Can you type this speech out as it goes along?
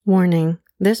Warning: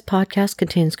 this podcast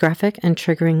contains graphic and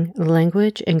triggering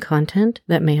language and content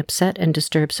that may upset and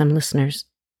disturb some listeners.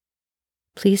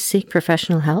 Please seek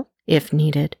professional help if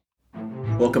needed.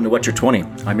 Welcome to What's Your 20?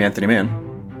 I'm Anthony Mann.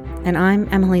 And I'm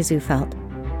Emily Zufelt.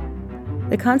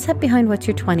 The concept behind What's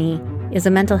Your 20 is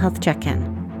a mental health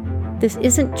check-in. This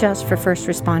isn't just for first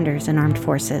responders and armed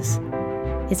forces.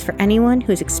 It's for anyone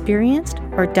who's experienced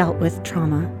or dealt with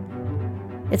trauma.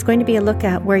 It's going to be a look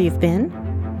at where you've been,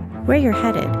 where you're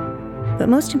headed, but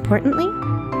most importantly,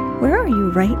 where are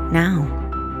you right now?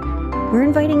 We're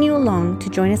inviting you along to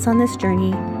join us on this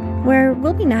journey where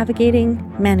we'll be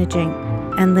navigating, managing,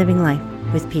 and living life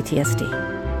with PTSD.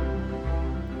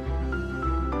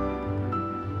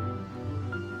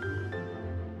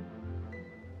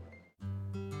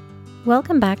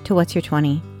 Welcome back to What's Your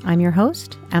 20? I'm your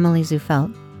host, Emily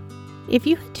Zufelt. If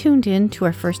you had tuned in to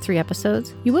our first 3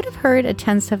 episodes, you would have heard a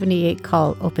 1078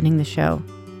 call opening the show.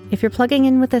 If you're plugging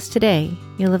in with us today,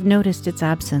 you'll have noticed its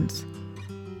absence.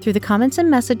 Through the comments and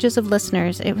messages of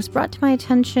listeners, it was brought to my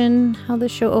attention how the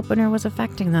show opener was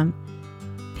affecting them.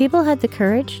 People had the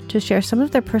courage to share some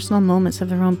of their personal moments of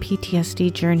their own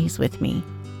PTSD journeys with me.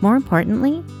 More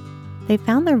importantly, they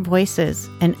found their voices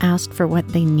and asked for what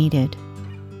they needed.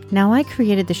 Now, I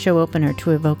created the show opener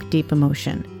to evoke deep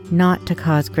emotion, not to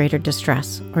cause greater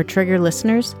distress or trigger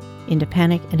listeners into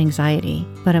panic and anxiety.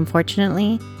 But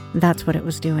unfortunately, that's what it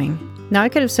was doing. Now, I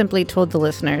could have simply told the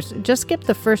listeners, just skip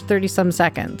the first 30-some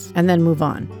seconds and then move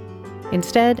on.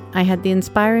 Instead, I had the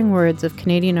inspiring words of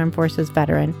Canadian Armed Forces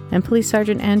veteran and Police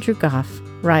Sergeant Andrew Goff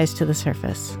rise to the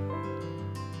surface.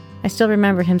 I still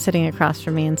remember him sitting across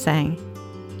from me and saying,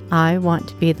 "I want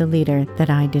to be the leader that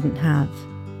I didn't have.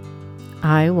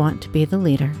 I want to be the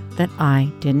leader that I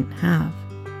didn't have."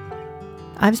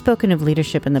 I've spoken of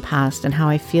leadership in the past and how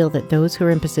I feel that those who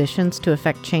are in positions to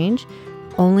affect change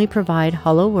only provide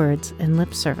hollow words and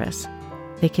lip service.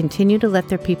 They continue to let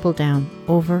their people down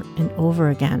over and over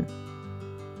again.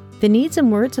 The needs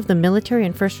and words of the military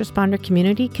and first responder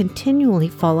community continually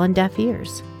fall on deaf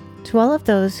ears. To all of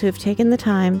those who have taken the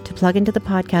time to plug into the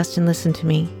podcast and listen to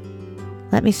me,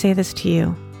 let me say this to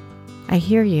you. I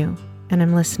hear you, and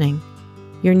I'm listening.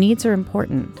 Your needs are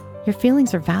important, your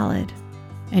feelings are valid,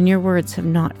 and your words have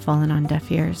not fallen on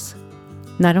deaf ears.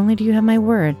 Not only do you have my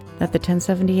word that the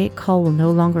 1078 call will no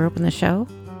longer open the show,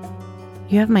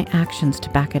 you have my actions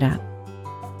to back it up.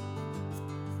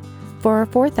 For our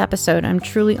 4th episode, I'm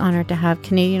truly honored to have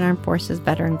Canadian Armed Forces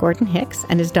veteran Gordon Hicks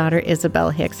and his daughter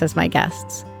Isabel Hicks as my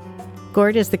guests.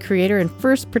 Gord is the creator and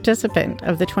first participant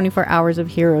of the 24 Hours of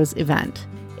Heroes event.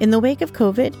 In the wake of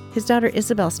COVID, his daughter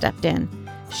Isabel stepped in.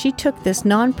 She took this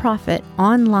nonprofit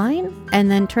online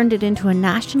and then turned it into a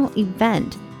national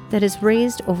event that has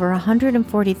raised over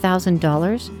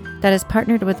 $140,000 that has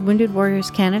partnered with Wounded Warriors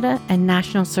Canada and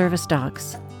National Service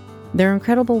Dogs. Their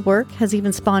incredible work has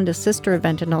even spawned a sister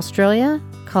event in Australia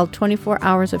called 24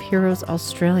 Hours of Heroes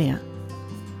Australia.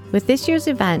 With this year's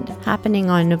event happening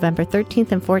on November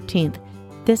 13th and 14th,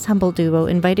 this humble duo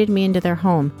invited me into their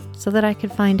home so that I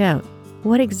could find out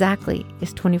what exactly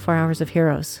is 24 Hours of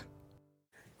Heroes.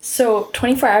 So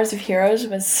 24 Hours of Heroes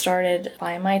was started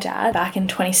by my dad back in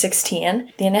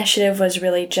 2016. The initiative was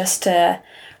really just to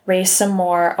raise some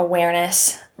more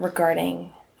awareness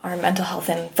regarding our mental health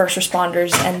and first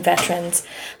responders and veterans,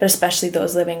 but especially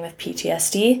those living with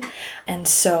PTSD. And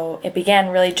so it began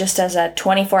really just as a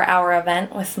 24-hour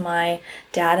event with my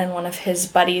dad and one of his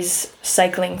buddies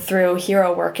cycling through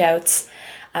hero workouts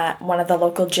at one of the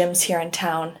local gyms here in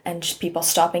town, and just people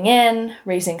stopping in,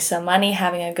 raising some money,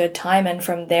 having a good time. And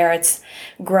from there, it's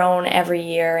grown every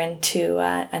year into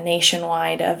a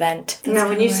nationwide event. Now,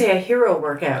 when you say a hero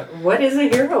workout, what is a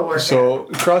hero workout? So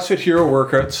CrossFit Hero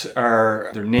Workouts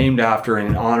they're named after and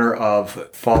in honor of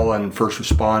fallen first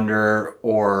responder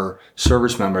or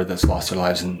service member that's lost their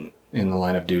lives in the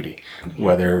line of duty,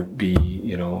 whether it be,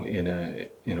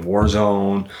 in a war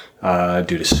zone,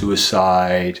 due to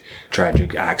suicide,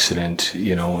 tragic accident,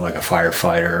 like a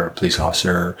firefighter or a police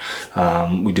officer.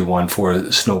 We do one for a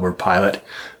snowboard pilot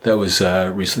that was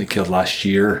recently killed last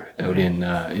year out in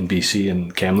BC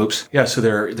in Kamloops. Yeah, so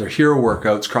they're hero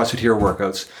workouts, CrossFit Hero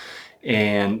Workouts,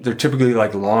 and they're typically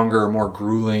like longer, more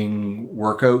grueling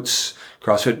workouts,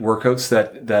 CrossFit workouts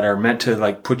that are meant to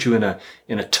like put you in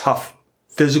a tough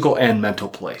physical and mental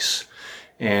place.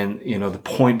 And, the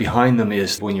point behind them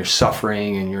is when you're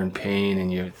suffering and you're in pain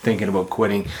and you're thinking about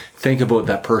quitting, think about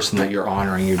that person that you're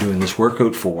honoring, you're doing this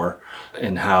workout for,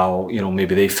 and how,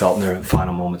 maybe they felt in their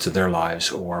final moments of their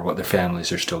lives or what their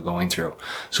families are still going through.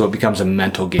 So it becomes a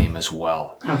mental game as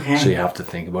well. Okay. So you have to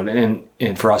think about it.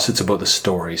 And for us, it's about the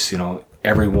stories,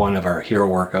 every one of our hero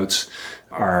workouts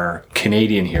are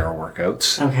Canadian hero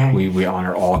workouts. Okay. We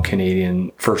honor all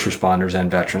Canadian first responders and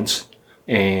veterans.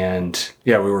 And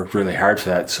yeah, we work really hard for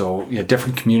that. So yeah,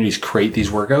 different communities create these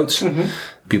workouts.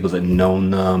 People that know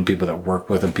them, people that work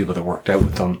with them, people that worked out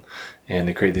with them, and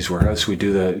they create these workouts. We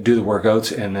do the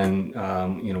workouts, and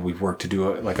then we've worked to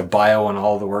do a bio on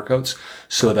all of the workouts,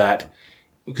 so that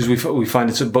because we find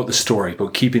it's about the story,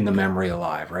 about keeping the memory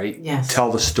alive, right? Yes.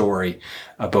 Tell the story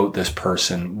about this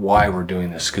person, why we're doing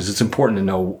this, because it's important to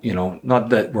know, not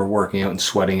that we're working out and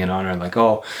sweating in honor, like,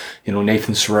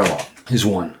 Nathan Cirillo is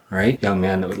one, right? Young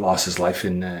man that lost his life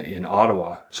in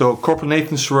Ottawa. So Corporal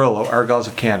Nathan Cirillo, Argylls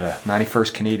of Canada,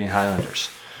 91st Canadian Highlanders.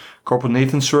 Corporal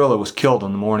Nathan Cirillo was killed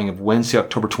on the morning of Wednesday,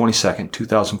 October 22nd,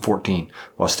 2014,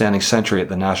 while standing sentry at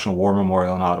the National War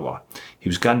Memorial in Ottawa. He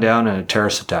was gunned down in a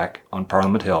terrorist attack on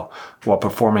Parliament Hill while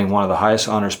performing one of the highest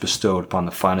honors bestowed upon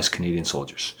the finest Canadian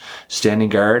soldiers, standing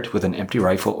guard with an empty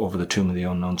rifle over the tomb of the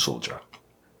unknown soldier.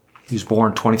 He was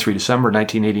born 23 December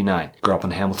 1989. Grew up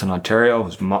in Hamilton, Ontario.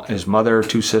 His mother,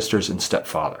 2 sisters, and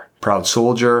stepfather. Proud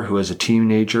soldier who, as a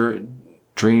teenager,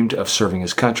 dreamed of serving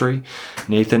his country.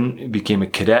 Nathan became a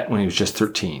cadet when he was just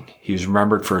 13. He was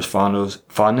remembered for his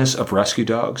fondness of rescue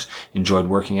dogs, enjoyed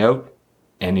working out,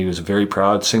 and he was a very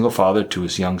proud single father to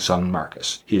his young son,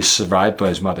 Marcus. He is survived by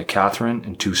his mother, Catherine,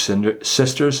 and 2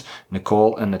 sisters,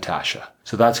 Nicole and Natasha.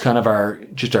 So that's kind of our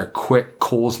quick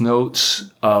Coles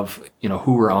notes of,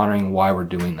 who we're honoring, why we're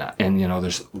doing that. And,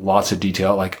 there's lots of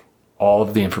detail, like all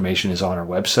of the information is on our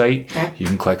website. Okay. You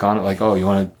can click on it, like, you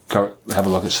want to have a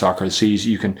look at Socrates.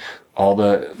 You can, all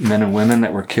the men and women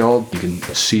that were killed, you can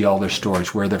see all their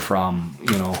stories, where they're from,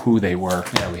 who they were.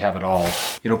 Yeah, we have it all.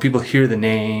 People hear the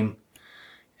name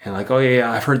and like,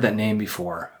 I've heard that name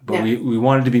before. But we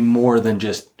wanted to be more than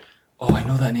just, I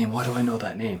know that name. Why do I know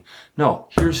that name? No,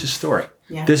 here's his story.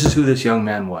 Yeah. This is who this young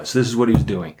man was. This is what he was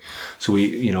doing. So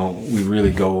we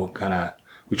really go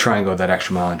we try and go that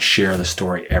extra mile and share the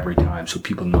story every time so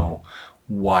people know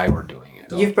why we're doing it.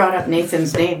 So, you've brought up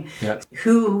Nathan's name. Yeah.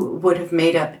 Who would have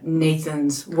made up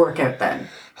Nathan's workout then?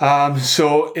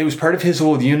 So it was part of his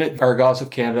old unit, Argylls of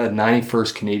Canada,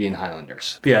 91st Canadian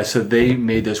Highlanders. But yeah, so they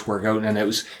made this workout, and it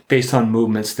was based on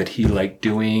movements that he liked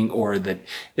doing, or that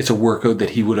it's a workout that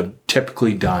he would have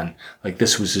typically done. Like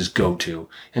this was his go-to.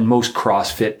 And most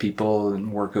CrossFit people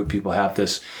and workout people have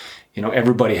this,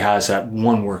 everybody has that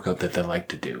one workout that they like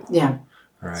to do. Yeah.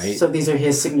 Right. So these are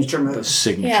his signature moves. The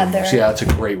signature moves. Yeah, that's a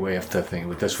great way of thinking.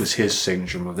 But this was his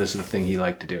signature move. This is the thing he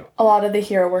liked to do. A lot of the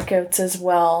hero workouts as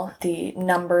well, the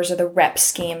numbers or the rep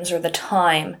schemes or the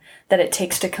time that it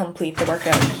takes to complete the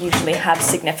workout usually have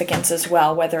significance as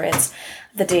well, whether it's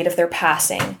the date of their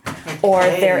passing or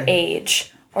their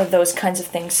age or those kinds of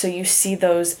things. So you see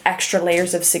those extra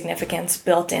layers of significance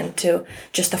built into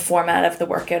just the format of the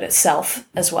workout itself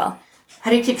as well. How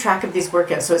do you keep track of these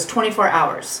workouts? So it's 24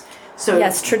 hours. So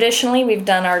yes, traditionally we've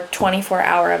done our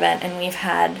 24-hour event, and we've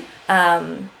had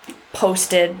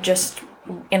posted just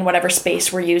in whatever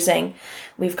space we're using.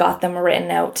 We've got them written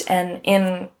out. And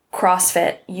in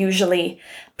CrossFit, usually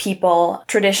people,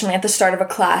 traditionally at the start of a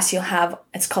class, you'll have,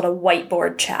 it's called a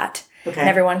whiteboard chat. Okay. And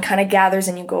everyone kind of gathers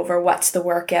and you go over what's the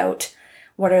workout,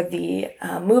 what are the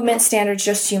movement standards,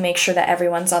 just so you make sure that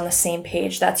everyone's on the same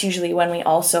page. That's usually when we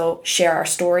also share our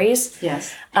stories.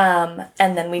 Yes. And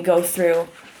then we go through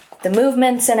the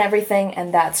movements and everything,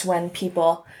 and that's when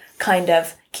people kind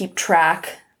of keep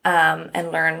track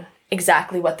and learn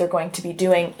exactly what they're going to be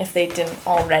doing if they didn't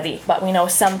already. But we know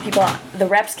some people, the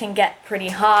reps can get pretty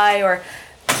high, or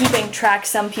keeping track,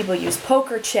 some people use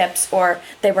poker chips or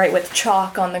they write with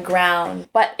chalk on the ground.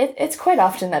 But it's quite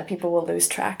often that people will lose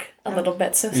track a little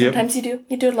bit. So sometimes you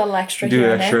do a little extra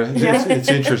here and there. It's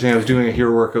interesting. I was doing a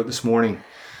hero workout this morning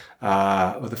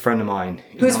with a friend of mine.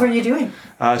 Whose were you doing?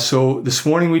 So this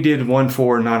morning we did one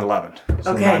for 9/11.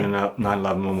 So okay.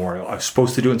 9/11 Memorial. I was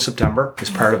supposed to do it in September as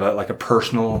part of a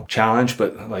personal challenge,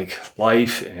 but like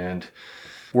life and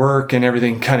work and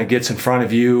everything kind of gets in front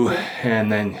of you,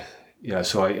 and then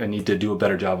so I need to do a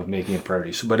better job of making it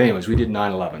priority. So, but anyways, we did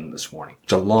 9/11 this morning.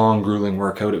 It's a long, grueling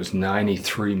workout. It was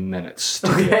 93 minutes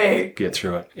to get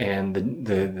through it. And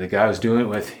the guy I was doing it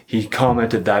with, he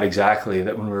commented that exactly,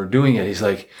 that when we were doing it, he's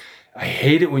like, I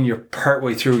hate it when you're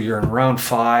partway through, you're in round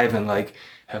 5 and like,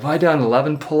 have I done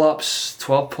 11 pull-ups,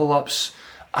 12 pull-ups?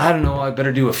 I don't know, I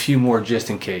better do a few more just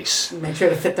in case. Make sure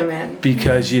to fit them in.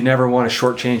 Because you never want to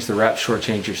shortchange the reps,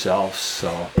 shortchange yourself. So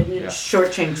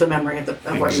shortchange the memory of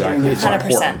what you're doing. It's 100%.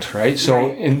 Important, right? So,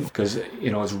 because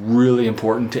it's really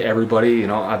important to everybody.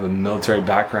 I have a military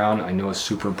background. I know it's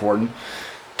super important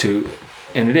to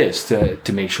And it is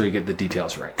to make sure you get the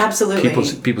details right. Absolutely.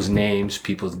 People's names,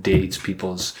 people's dates,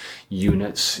 people's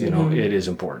units. You know, it is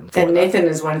important. And Nathan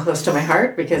is one close to my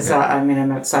heart because I'm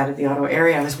outside of the Ottawa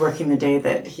area. I was working the day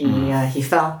that he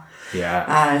fell.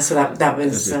 Yeah. So that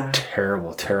was a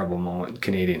terrible, terrible moment in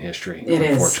Canadian history. It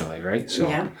is. Unfortunately, right?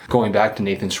 So going back to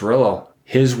Nathan Cirillo,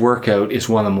 his workout is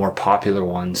one of the more popular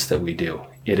ones that we do.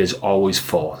 It is always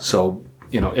full. So,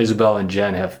 you know, Isabel and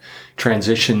Jen have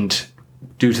transitioned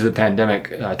due to the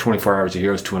pandemic, 24 Hours of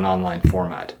Heroes to an online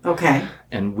format. Okay.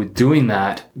 And with doing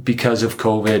that, because of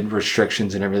COVID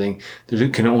restrictions and everything, there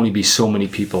can only be so many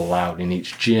people allowed in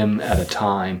each gym at a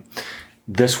time.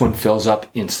 This one fills up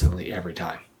instantly every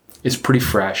time. It's pretty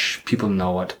fresh. People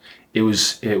know it. It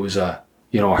was a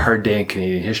hard day in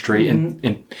Canadian history,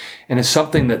 and it's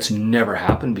something that's never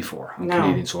happened before on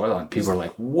Canadian soil. And people are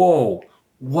like, "Whoa,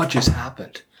 what just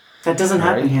happened?" That doesn't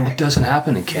happen here. It doesn't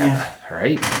happen in Canada,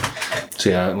 right?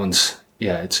 So that one's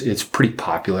it's pretty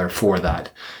popular for that,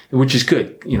 which is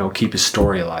good. You know, keep his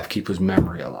story alive, keep his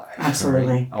memory alive. Absolutely.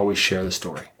 Right? Always share the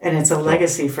story. And it's a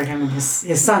legacy for him and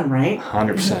his son, right?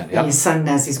 100%. And his son,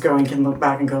 as he's growing, can look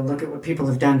back and go, look at what people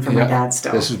have done for my dad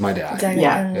still. This is my dad. Exactly.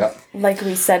 Yeah. And like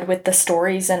we said, with the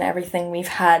stories and everything, we've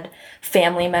had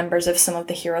family members of some of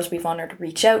the heroes we've honored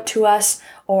reach out to us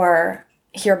or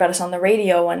hear about us on the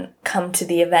radio and come to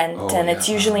the event. And it's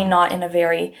usually not in a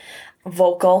very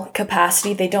vocal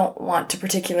capacity. They don't want to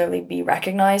particularly be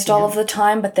recognized all of the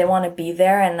time, but they want to be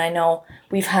there. And I know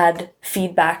we've had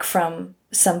feedback from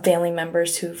some family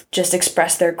members who've just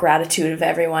expressed their gratitude of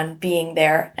everyone being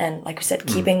there and, like we said,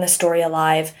 keeping the story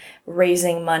alive,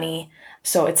 raising money.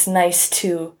 So it's nice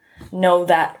to know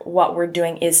that what we're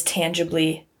doing is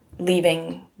tangibly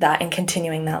leaving that and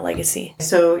continuing that legacy.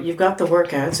 So you've got the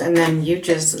workouts, and then you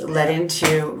just led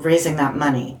into raising that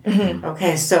money.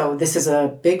 Okay, so this is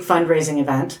a big fundraising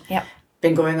event. Yep.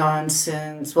 Been going on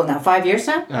since, now 5 years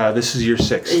now? This is year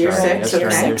 6. Year 6, Yes,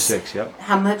 okay. Year 6, yep.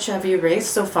 How much have you raised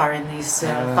so far in these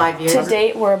 5 years? To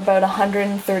date, we're about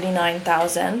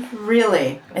 139,000.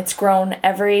 Really? It's grown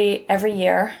every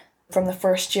year. From the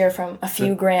first year, from a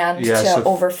few grand to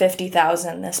over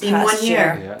 50,000 this past 1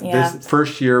 year. This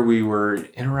first year we were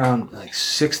in around like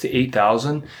 6,000 to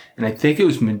 8,000, and I think it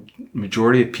was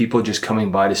majority of people just coming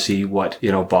by to see what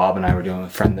Bob and I were doing. A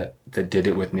friend that did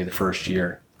it with me the first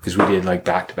year, because we did like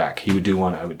back to back. He would do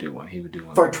one, I would do one. He would do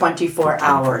one for 24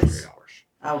 hours.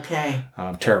 Okay.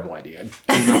 Terrible idea.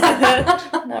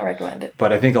 Not recommended.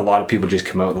 But I think a lot of people just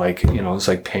come out like, it's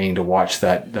like paying to watch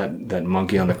that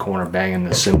monkey on the corner banging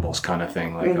the cymbals kind of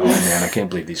thing. Like, oh man, I can't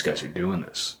believe these guys are doing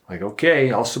this. Like,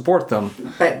 okay, I'll support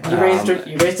them. But you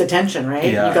raised attention, right?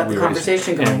 Yeah, you got the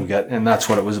conversation going. And that's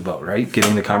what it was about, right?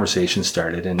 Getting the conversation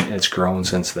started, and it's grown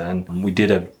since then. We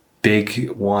did a big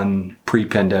one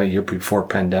pre-pandemic, year before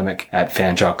pandemic at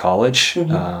Fanjaw College.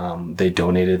 They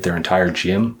donated their entire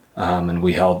gym. And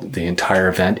we held the entire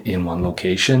event in one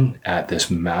location at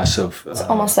this massive... It's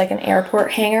almost like an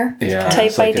airport hangar type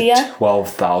it's like idea. a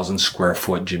 12,000 square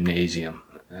foot gymnasium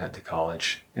at the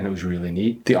college. And it was really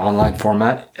neat. The online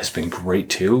format has been great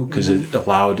too, because it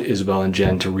allowed Isabel and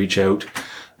Jen to reach out.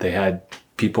 They had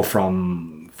people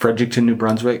from Fredericton, New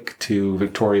Brunswick to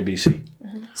Victoria, BC.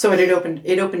 So it opened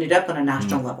it up on a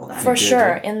national level then. For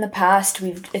sure. In the past,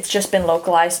 it's just been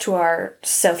localized to our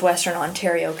southwestern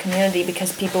Ontario community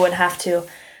because people would have to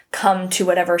come to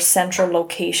whatever central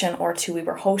location or two we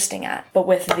were hosting at. But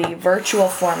with the virtual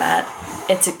format,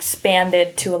 it's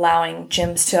expanded to allowing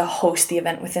gyms to host the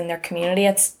event within their community.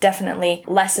 It's definitely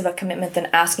less of a commitment than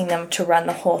asking them to run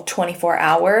the whole 24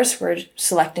 hours. We're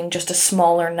selecting just a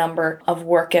smaller number of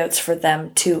workouts for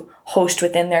them to host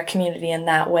within their community in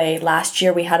that way. Last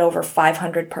year, we had over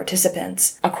 500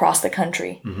 participants across the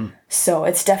country. So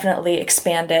it's definitely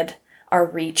expanded our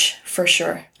reach for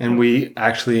sure. And we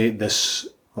actually,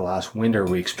 last winter,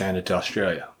 we expanded to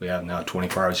Australia. We have now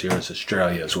 24 Hours Heroes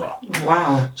Australia as well.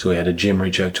 Wow. So we had a gym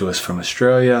reach out to us from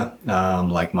Australia,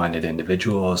 like-minded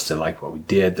individuals. They liked what we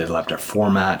did. They loved our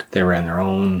format. They ran their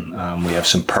own. We have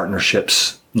some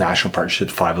partnerships, national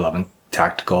partnerships. 511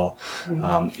 Tactical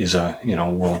is a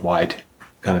worldwide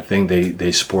kind of thing.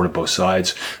 They supported both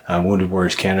sides. Wounded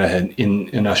Warriors Canada had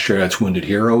in Australia, it's Wounded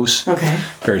Heroes. Okay.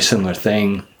 Very similar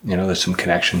thing. There's some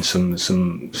connections,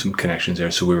 some connections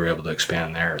there. So we were able to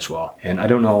expand there as well. And I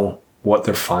don't know what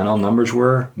their final numbers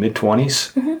were,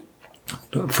 mid-20s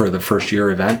for the first year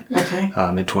event. Okay.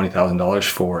 Mid-$20,000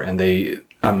 for,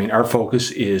 and our focus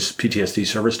is PTSD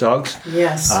service dogs.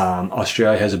 Yes.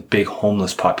 Australia has a big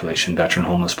homeless population, veteran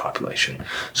homeless population.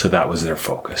 So that was their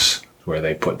focus, where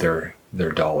they put their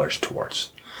dollars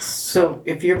towards. So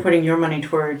if you're putting your money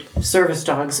toward service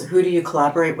dogs, who do you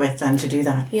collaborate with then to do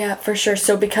that? Yeah, for sure.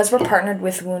 So because we're partnered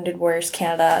with Wounded Warriors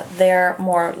Canada, their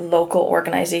more local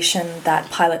organization that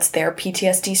pilots their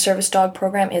PTSD service dog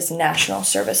program is National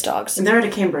Service Dogs. And they're out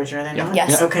of Cambridge, are they not?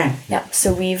 Yes. Yeah. Okay. Yeah,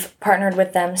 so we've partnered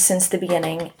with them since the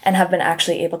beginning and have been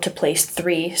actually able to place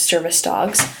 3 service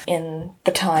dogs in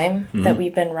the time that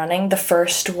we've been running. The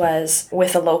first was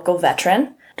with a local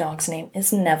veteran. Dog's name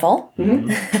is Neville.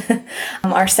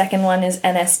 Our second one is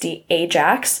NSD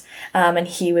Ajax, and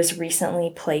he was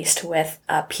recently placed with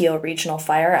Peel Regional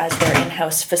Fire as their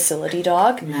in-house facility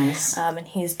dog. Nice. And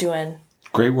he's doing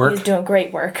Great work. He's doing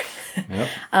great work. Yep.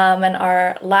 And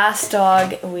our last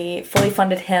dog, we fully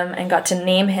funded him and got to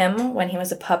name him when he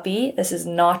was a puppy. This is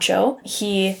Nacho.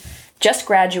 He just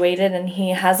graduated and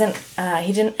he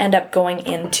didn't end up going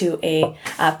into a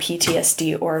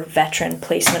PTSD or veteran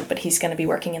placement, but he's going to be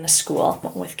working in a school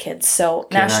with kids. So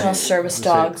National Service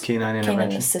Dogs,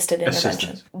 Canine Assisted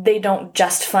Intervention. They don't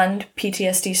just fund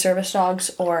PTSD service dogs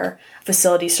or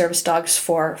facility service dogs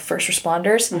for first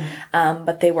responders,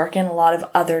 but they work in a lot of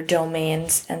other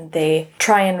domains and they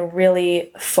try and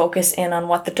really focus in on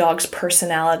what the dog's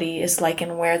personality is like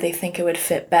and where they think it would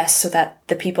fit best so that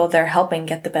the people they're helping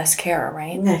get the best care,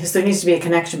 right? Yeah, because there needs to be a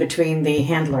connection between the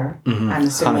handler, I'm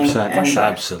assuming, 100%. and,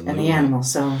 Absolutely. and the animal.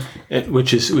 So,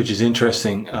 Which is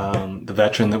interesting. The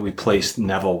veteran that we placed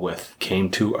Neville with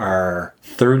came to our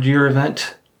 3rd year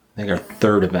event, I think our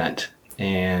 3rd event,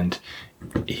 and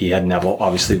he had Neville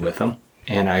obviously with him.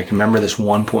 And I can remember this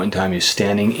one point in time, he was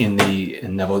standing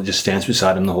and Neville just stands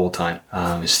beside him the whole time.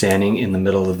 He's standing in the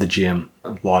middle of the gym.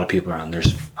 A lot of people around.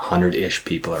 There's 100-ish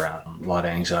people around. A lot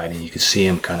of anxiety. And you could see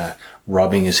him kind of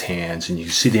rubbing his hands and you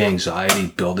could see the anxiety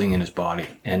building in his body.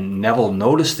 And Neville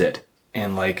noticed it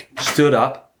and stood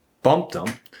up, bumped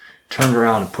him, turned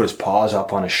around and put his paws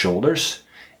up on his shoulders.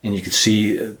 And you could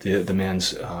see the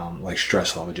man's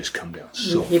stress level just come down.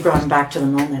 So you brought him back to the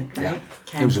moment, right? yeah,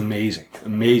 Okay. it was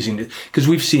amazing, because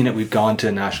we've seen it. We've gone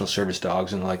to National Service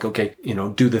Dogs and okay,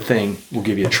 do the thing. We'll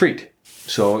give you a treat.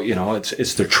 So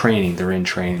it's their training. They're in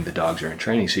training. The dogs are in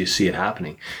training. So you see it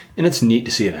happening, and it's neat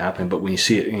to see it happen. But when you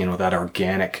see it, that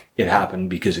organic, it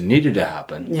happened because it needed to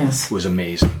happen. Yes. Was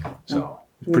amazing. So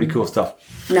pretty cool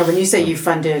stuff. Now, when you say you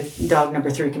funded dog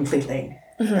number 3 completely,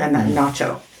 and that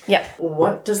Nacho. Yep.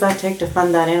 What does that take to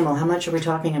fund that animal? How much are we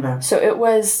talking about? So it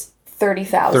was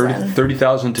 $30,000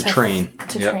 $30,000 to train.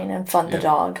 to train and fund the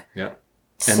dog. Yeah.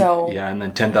 And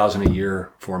then $10,000 a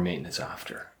year for maintenance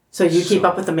after. So you keep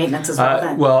up with the maintenance as well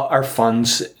then? Well, our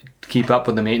funds keep up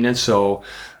with the maintenance. So,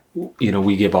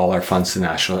 we give all our funds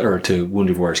to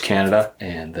Wounded Warriors Canada,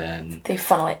 and then they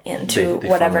funnel it into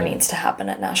whatever needs to happen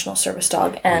at National Service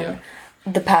Dog. And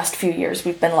the past few years,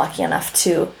 we've been lucky enough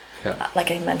to,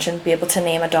 like I mentioned, be able to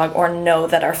name a dog or know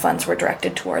that our funds were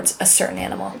directed towards a certain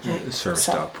animal. the service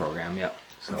dog program. Yeah.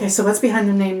 So. Okay, so what's behind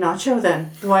the name Nacho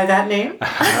then? Why that name?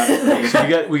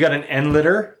 So we got an N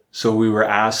litter. So we were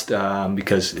asked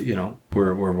because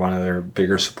we're one of their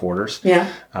bigger supporters. Yeah.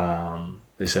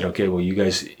 They said, okay, well,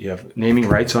 you have naming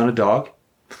rights on a dog.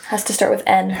 Has to start with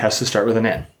N. It has to start with an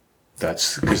N.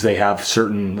 That's because they have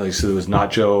certain. So there was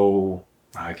Nacho.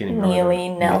 I can't even remember. Neely,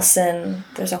 Nelson,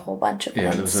 there's a whole bunch of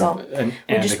them. So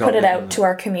we just they put it call out to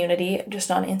our community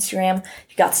just on Instagram.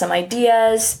 You got some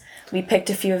ideas. We picked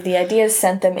a few of the ideas,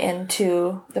 sent them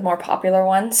into the more popular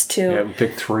ones to we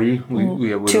picked 3.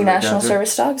 two National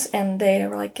Service Dogs, and they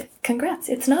were like, congrats,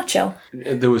 it's Nacho.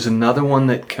 There was another one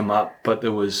that came up, but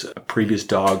there was a previous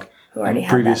dog, who already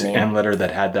had previous that name. N letter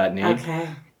that had that name. Okay.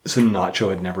 So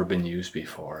Nacho had never been used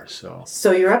before.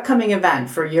 So your upcoming event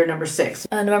for year number 6.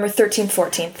 November 13th,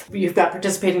 14th. You've got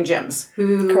participating gyms.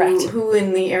 Correct. Who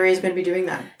in the area is going to be doing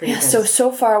that? For you guys?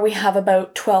 So far we have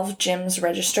about 12 gyms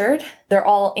registered. They're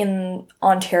all in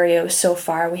Ontario so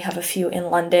far. We have a few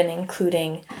in London,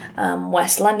 including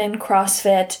West London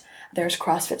CrossFit. There's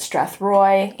CrossFit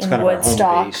Strathroy in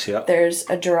Woodstock. Base, yep. There's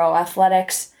Aduro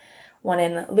Athletics. One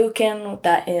in Lucan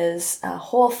that is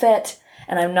Whole Fit.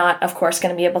 And I'm not, of course,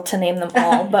 going to be able to name them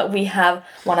all, but we have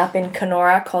one up in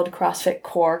Kenora called CrossFit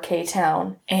Core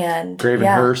K-Town. And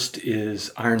Gravenhurst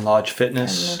is Iron Lodge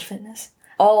Fitness. Iron Lodge Fitness.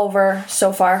 All over,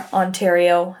 so far,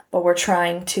 Ontario, but we're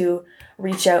trying to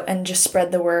reach out and just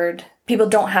spread the word. People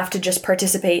don't have to just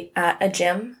participate at a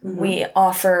gym. We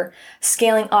offer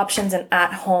scaling options and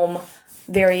at-home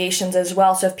variations as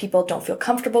well. So if people don't feel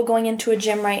comfortable going into a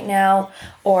gym right now,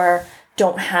 or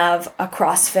don't have a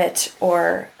CrossFit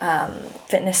or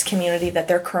fitness community that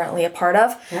they're currently a part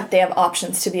of, they have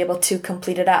options to be able to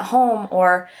complete it at home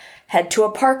or head to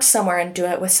a park somewhere and do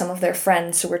it with some of their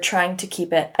friends. So we're trying to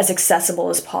keep it as accessible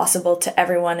as possible to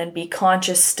everyone and be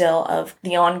conscious still of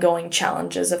the ongoing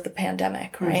challenges of the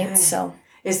pandemic, right? Okay. So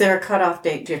is there a cutoff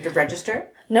date? Do you have to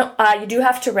register? no, you do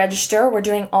have to register. We're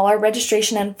doing all our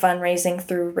registration and fundraising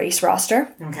through Race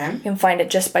Roster. Okay. You can find it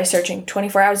just by searching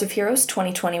 24 Hours of Heroes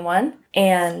 2021.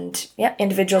 And yeah,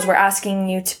 individuals, we're asking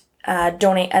you to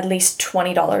donate at least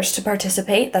 $20 to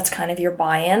participate. That's kind of your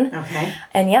buy-in. Okay.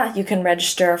 And yeah, you can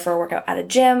register for a workout at a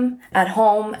gym, at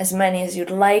home, as many as you'd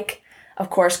like. Of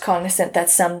course, cognizant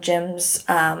that some gyms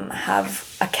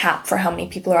have a cap for how many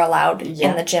people are allowed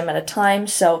in the gym at a time.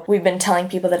 So we've been telling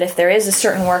people that if there is a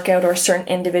certain workout or a certain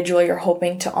individual you're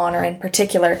hoping to honor in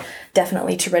particular,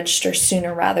 definitely to register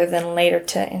sooner rather than later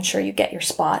to ensure you get your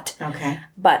spot. Okay.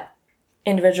 But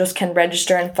individuals can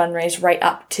register and fundraise right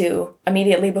up to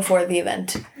immediately before the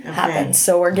event happens.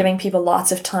 So we're giving people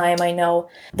lots of time. I know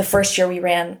the first year we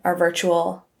ran our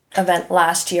virtual event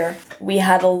last year, we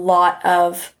had a lot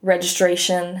of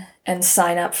registration and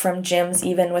sign up from gyms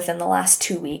even within the last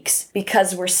 2 weeks.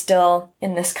 Because we're still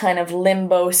in this kind of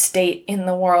limbo state in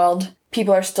the world,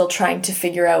 people are still trying to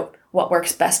figure out what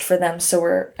works best for them. So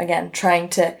we're, again, trying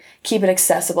to keep it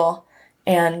accessible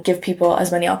and give people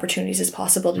as many opportunities as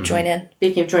possible to join in.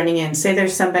 Speaking of joining in, say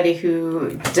there's somebody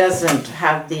who doesn't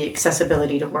have the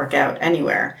accessibility to work out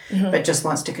anywhere, but just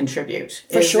wants to contribute.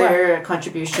 Is there a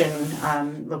contribution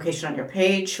location on your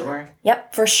page or?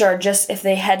 Yep, for sure. Just if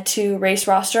they head to Race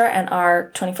Roster and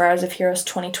our 24 Hours of Heroes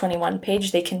 2021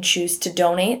 page, they can choose to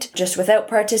donate just without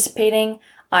participating,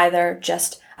 either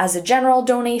just as a general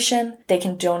donation. They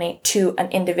can donate to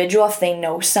an individual if they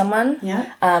know someone.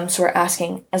 Yeah. So we're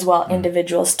asking as well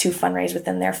individuals to fundraise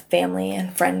within their family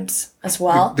and friends as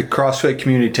well. The CrossFit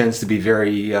community tends to be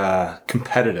very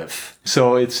competitive.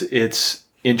 So it's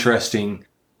interesting.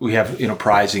 We have,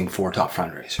 prizing for top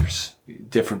fundraisers.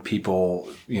 Different people,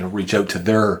 reach out to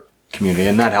their community,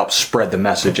 and that helps spread the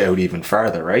message out even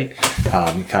farther, right?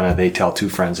 They tell two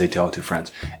friends,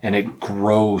 and it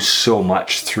grows so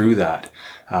much through that.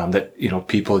 That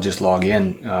people just log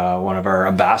in. One of our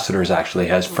ambassadors actually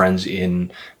has friends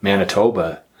in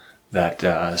Manitoba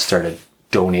that started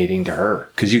donating to her,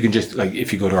 because you can just,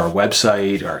 if you go to our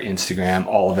website, our Instagram,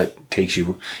 all of it takes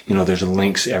you, there's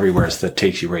links everywhere that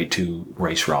takes you right to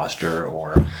Race Roster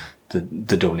or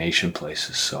the donation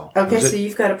places. So so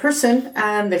you've got a person,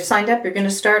 they've signed up, you're going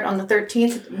to start on the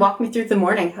 13th. Walk me through the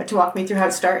morning, walk me through how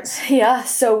it starts. Yeah,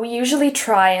 so we usually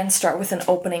try and start with an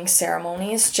opening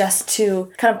ceremonies just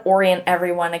to kind of orient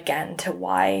everyone again to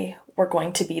why we're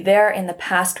going to be there. In the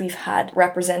past, we've had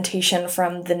representation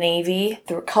from the Navy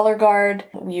through a color guard.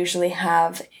 We usually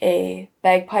have a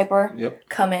bagpiper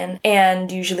come in,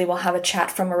 and usually we'll have a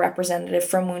chat from a representative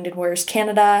from Wounded Warriors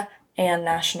Canada and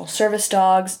National Service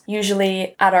Dogs.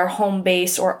 Usually at our home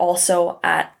base or also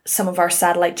at some of our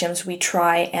satellite gyms, we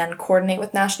try and coordinate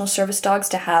with National Service Dogs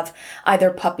to have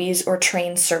either puppies or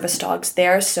trained service dogs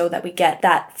there so that we get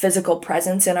that physical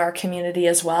presence in our community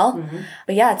as well.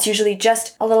 But yeah, it's usually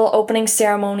just a little opening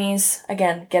ceremonies,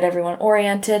 again, get everyone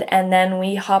oriented, and then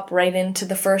we hop right into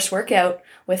the first workout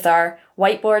with our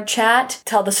whiteboard chat,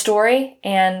 tell the story,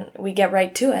 and we get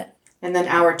right to it. And then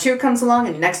hour 2 comes along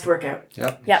and next workout.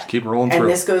 Yep. Just keep rolling through. And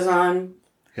this goes on.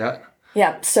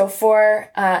 Yeah. So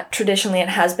for, traditionally it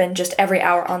has been just every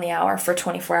hour on the hour for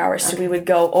 24 hours. So we would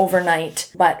go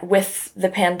overnight. But with the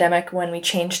pandemic, when we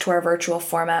changed to our virtual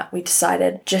format, we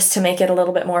decided just to make it a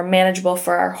little bit more manageable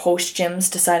for our host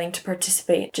gyms deciding to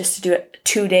participate, just to do it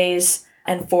 2 days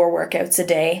and 4 workouts a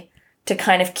day, to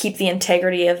kind of keep the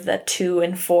integrity of the 2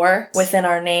 and 4 within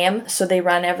our name. So they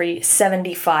run every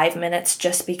 75 minutes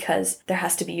just because there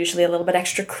has to be usually a little bit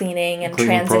extra cleaning and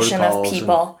transition of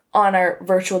people. On our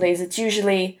virtual days, it's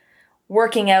usually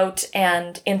working out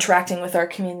and interacting with our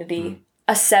community,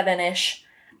 a 7-ish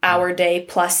hour day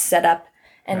plus setup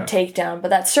and takedown. But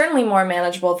that's certainly more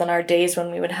manageable than our days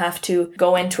when we would have to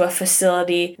go into a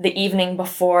facility the evening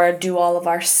before, do all of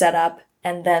our setup,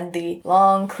 and then the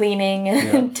long cleaning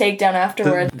and takedown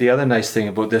afterward. The other nice thing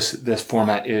about this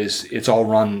format is it's all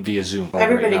run via Zoom.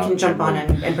 Everybody can jump on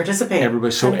and participate.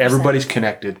 Everybody's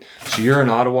connected. So you're in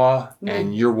Ottawa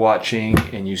and you're watching,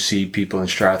 and you see people in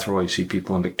Strathroy, you see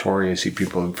people in Victoria, you see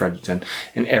people in Fredericton,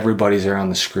 and everybody's there on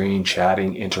the screen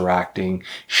chatting, interacting,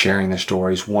 sharing their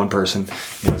stories. One person,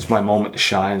 it's my moment to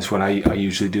shine. It's when I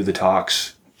usually do the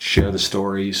talks, share the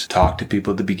stories, talk to people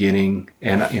at the beginning.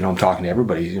 And, I'm talking to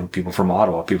everybody, people from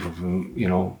Ottawa, people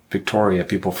from, Victoria,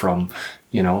 people from,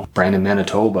 Brandon,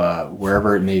 Manitoba,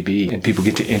 wherever it may be. And people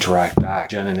get to interact back.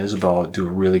 Jen and Isabel do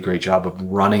a really great job of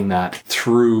running that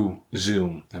through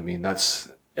Zoom. I mean, that's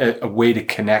a way to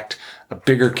connect a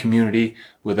bigger community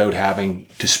without having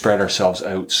to spread ourselves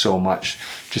out so much.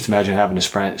 Just imagine having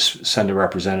to send a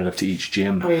representative to each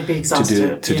gym you'd be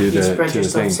exhausted to do the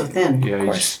thing. So thin.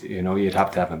 Yeah, you'd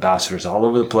have to have ambassadors all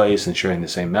over the place and sharing the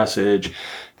same message.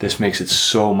 This makes it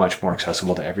so much more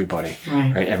accessible to everybody,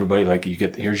 right? Everybody, like,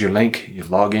 here's your link, you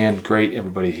log in, great,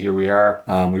 everybody, here we are.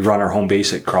 We run our home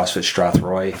base at CrossFit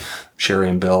Strathroy. Sherry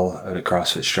and Bill out at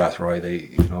CrossFit Strathroy,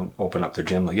 they, open up their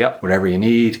gym, like, yep, whatever you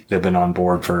need. They've been on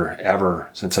board forever.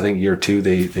 Since I think year 2,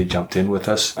 they jumped in with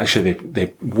us. Actually,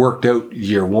 they worked out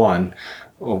year 1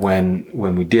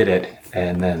 when we did it,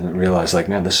 and then realized, like,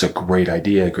 man, this is a great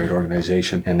idea, a great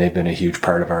organization, and they've been a huge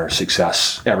part of our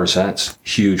success ever since.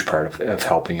 Huge part of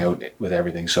helping out with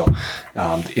everything. So,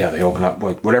 they open up,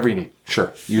 like, whatever you need.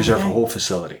 Sure, use our whole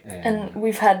facility. And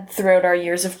we've had, throughout our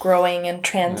years of growing and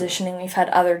transitioning, we've had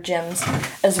other gyms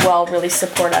as well really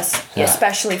support us,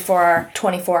 especially for our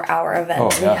 24-hour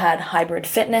events. We had hybrid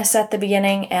fitness at the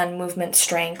beginning and movement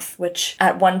strength, which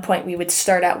at one point we would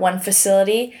start at one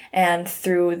facility and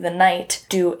through the night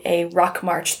do a ruck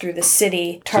march through the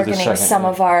city, targeting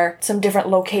some different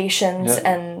locations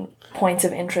and points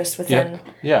of interest within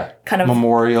kind of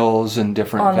memorials and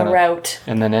different on the route,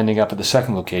 and then ending up at the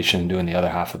second location and doing the other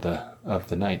half of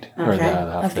the night or the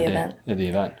other half of the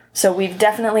event. So we've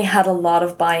definitely had a lot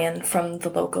of buy-in from the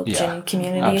local gym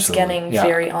communities getting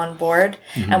very on board,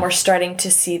 and we're starting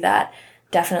to see that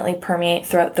definitely permeate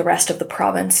throughout the rest of the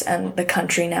province and the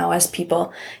country now as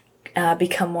people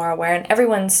become more aware, and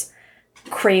everyone's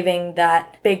craving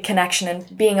that big connection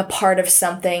and being a part of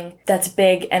something that's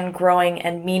big and growing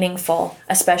and meaningful,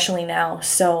 especially now.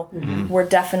 So we're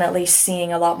definitely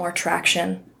seeing a lot more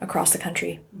traction across the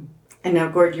country. And now,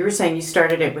 Gord, you were saying you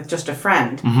started it with just a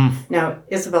friend. Now,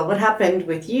 Isabel, what happened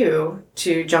with you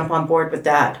to jump on board with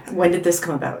that? When did this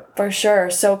come about? For sure.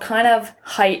 So kind of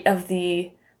height of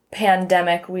the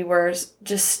pandemic, we were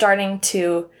just starting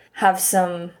to have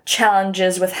some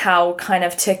challenges with how kind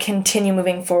of to continue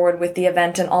moving forward with the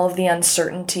event and all of the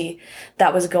uncertainty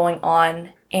that was going on.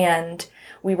 And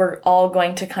we were all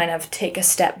going to kind of take a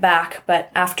step back.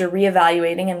 But after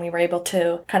reevaluating, and we were able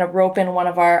to kind of rope in one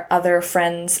of our other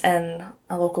friends and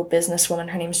a local businesswoman,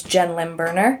 her name's Jen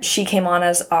Limburner. She came on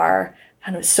as our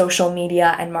kind of social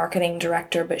media and marketing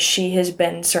director, but she has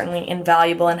been certainly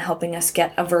invaluable in helping us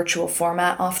get a virtual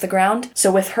format off the ground.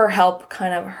 So with her help,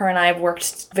 kind of her and I have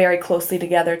worked very closely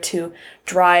together to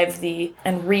drive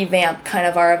and revamp kind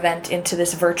of our event into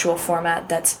this virtual format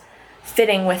that's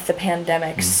fitting with the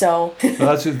pandemic. So well,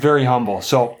 that's very humble.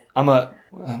 So I'm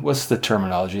what's the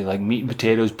terminology? Like meat and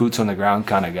potatoes, boots on the ground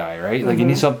kind of guy, right? Like you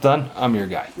need something done, I'm your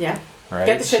guy. Yeah. Right.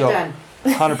 Get the shit done.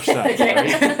 100%.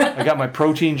 Right? I got my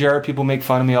protein jar. People make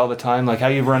fun of me all the time. Like, how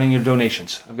are you running your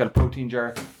donations? I've got a protein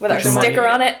jar. With our sticker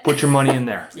on it. Put your money in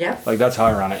there. Yeah. Like, that's how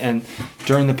I run it. And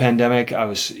during the pandemic, I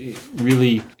was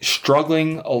really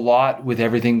struggling a lot with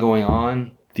everything going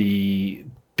on. The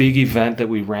big event that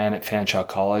we ran at Fanshawe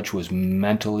College was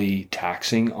mentally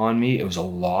taxing on me. It was a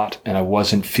lot, and I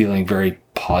wasn't feeling very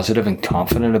positive and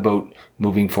confident about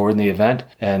moving forward in the event.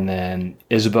 And then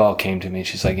Isabel came to me and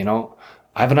she's like,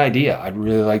 I have an idea. I'd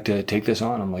really like to take this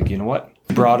on. I'm like, you know what?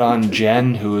 Brought on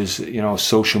Jen, who is,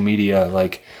 social media,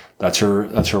 like that's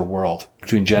her world.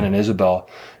 Between Jen and Isabel,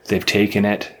 they've taken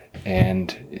it,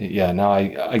 and now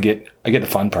I get the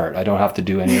fun part. I don't have to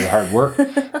do any of the hard work.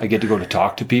 I get to go to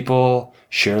talk to people,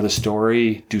 share the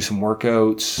story, do some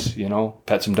workouts,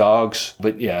 pet some dogs.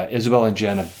 But yeah, Isabel and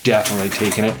Jen have definitely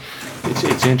taken it.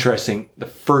 It's interesting. The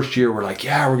first year we're like,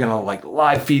 we're gonna like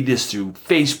live feed this through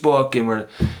Facebook,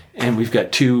 and we've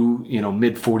got two,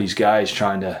 mid-40s guys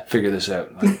trying to figure this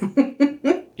out. Like,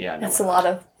 That's a lot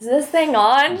of, is this thing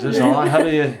on? Is this on?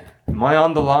 Am I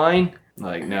on the line?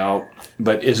 Like, no.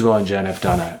 But Isabel and Jen have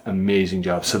done an amazing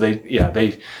job. So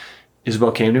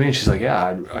Isabel came to me and she's like,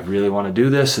 I really want to do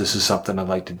this. This is something I'd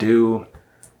like to do.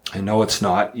 I know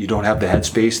you don't have the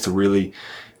headspace to really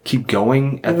keep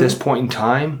going at this point in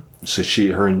time. So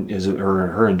her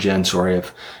and Jen,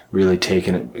 have really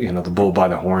taken it, the bull by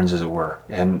the horns, as it were,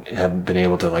 and have been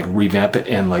able to like revamp it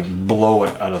and like blow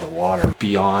it out of the water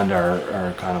beyond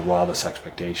our kind of wildest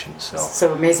expectations.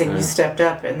 So amazing. You stepped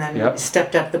up and then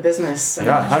stepped up the business.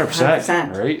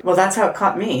 100%. Right. Well, that's how it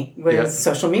caught me, was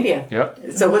social media.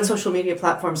 Yep. So what social media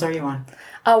platforms are you on?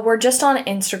 We're just on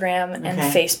Instagram and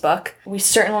Facebook. We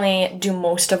certainly do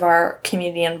most of our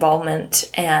community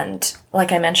involvement and,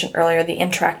 like I mentioned earlier, the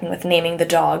interacting with naming the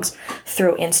dogs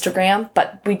through Instagram.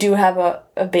 But we do have a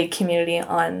big community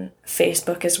on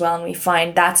Facebook as well, and we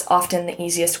find that's often the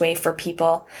easiest way for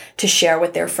people to share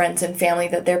with their friends and family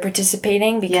that they're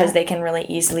participating, because they can really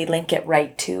easily link it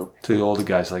right to the older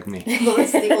guys like me. Well,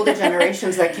 it's the older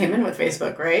generations that came in with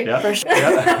Facebook, right? Yeah. For sure.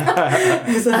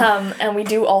 And we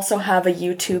do also have a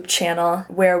YouTube channel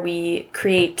where we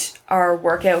create our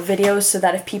workout videos so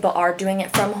that if people are doing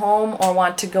it from home or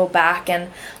want to go back and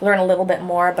learn a little bit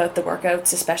more about the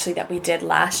workouts, especially that we did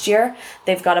last year,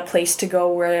 they've got a place to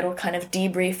go where it'll kind of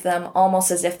debrief them almost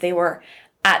as if they were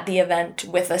at the event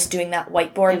with us doing that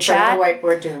whiteboard chat. The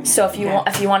whiteboard doing so if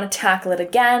you want to tackle it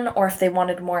again, or if they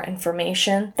wanted more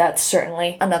information, that's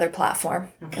certainly another platform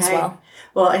as well.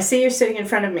 Well, I see you're sitting in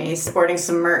front of me sporting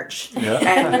some merch. Yeah.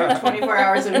 And you're 24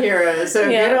 Hours of Heroes. So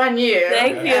good on you.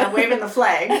 Thank you. Waving the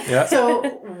flag. Yeah. So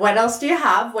what else do you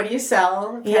have? What do you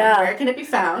sell? Where can it be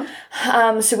found?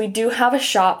 So we do have a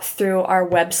shop through our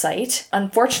website.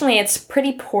 Unfortunately, it's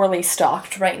pretty poorly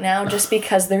stocked right now just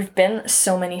because there's been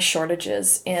so many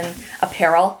shortages in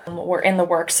apparel. We're in the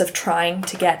works of trying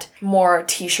to get more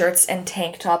t-shirts and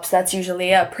tank tops. That's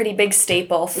usually a pretty big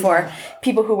staple for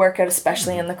people who work out,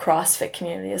 especially in the CrossFit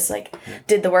community. It's like,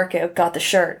 did the workout, got the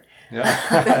shirt. Yeah,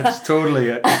 that's totally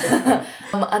it.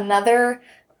 Another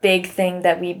big thing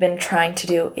that we've been trying to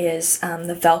do is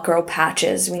the Velcro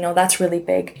patches. We know that's really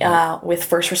big with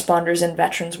first responders and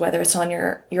veterans, whether it's on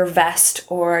your vest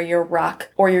or your ruck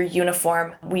or your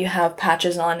uniform. We have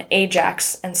patches on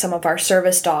Ajax and some of our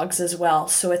service dogs as well.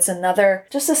 So it's another,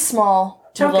 just a small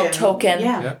little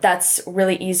token that's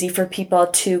really easy for people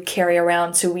to carry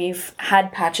around. So we've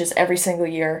had patches every single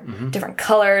year, different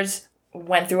colors,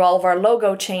 went through all of our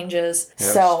logo changes.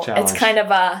 So it's kind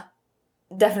of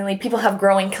definitely people have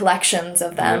growing collections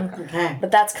of them. Okay.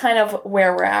 But that's kind of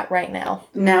where we're at right now.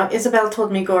 Now, Isabel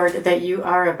told me, Gord, that you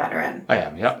are a veteran. I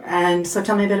am, yeah. And so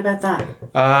tell me a bit about that.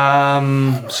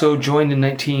 So joined in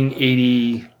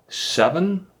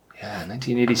 1987. Yeah,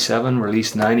 1987,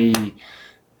 released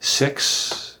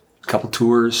 96, a couple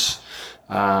tours.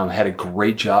 Had a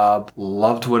great job,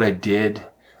 loved what I did,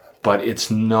 but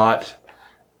it's not,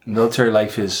 military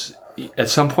life is, at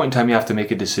some point in time you have to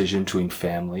make a decision between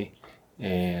family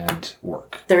and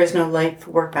work. There is no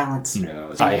life-work balance.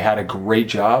 No. I had a great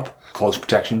job, close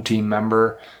protection team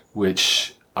member,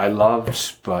 which I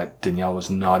loved, but Danielle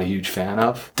was not a huge fan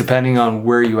of. Depending on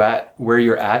where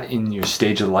you're at in your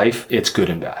stage of life, it's good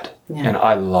and bad. Yeah. And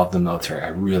I love the military. I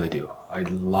really do. I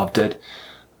loved it.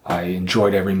 I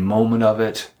enjoyed every moment of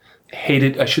it.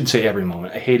 I shouldn't say every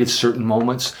moment. I hated certain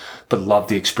moments, but loved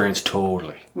the experience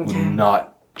totally. Would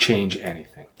not change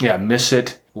anything. Yeah, miss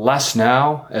it less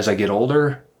now as I get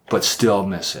older, but still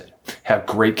miss it. Have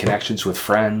great connections with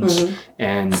friends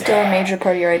and still a major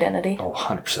part of your identity. Oh,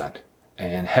 100%.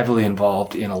 And heavily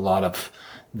involved in a lot of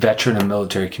veteran and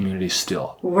military communities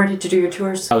still. Where did you do your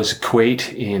tours? I was at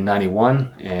Kuwait in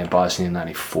 91 and Bosnia in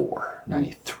 94,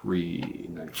 93,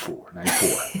 94,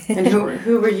 94. And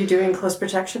who were you doing close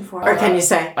protection for? Or can you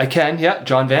say? I can, yeah.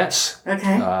 John Vance.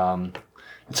 Okay.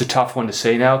 It's a tough one to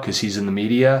say now because he's in the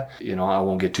media. You know, I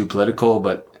won't get too political,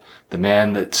 but the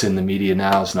man that's in the media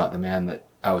now is not the man that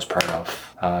I was part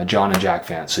of. John and Jack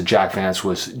Vance. So Jack Vance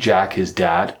his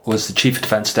dad, was the chief of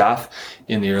defense staff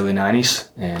in the early 90s,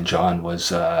 and John was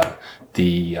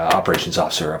the operations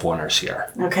officer of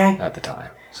 1RCR at the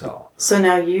time. So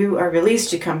now you are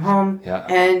released, you come home,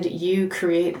 and you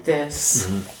create this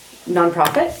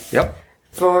nonprofit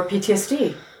for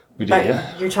PTSD. We did,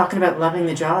 You're talking about loving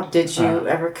the job. Did you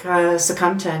ever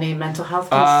succumb to any mental health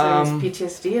concerns,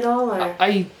 PTSD at all? Or?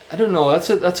 I don't know.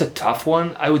 That's a tough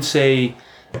one. I would say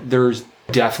there's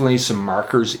definitely some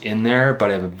markers in there, but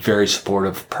I have a very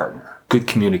supportive partner. Good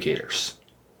communicators.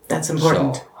 That's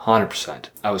important. So, 100%.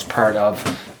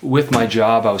 With my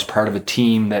job, I was part of a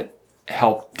team that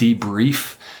helped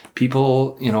debrief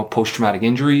people, post-traumatic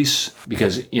injuries,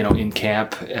 because, in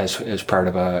camp, as part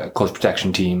of a close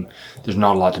protection team, there's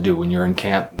not a lot to do. When you're in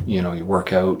camp, you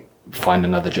work out, find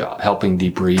another job, helping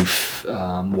debrief,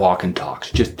 walk and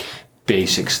talks, just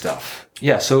basic stuff.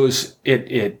 Yeah, so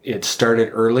it started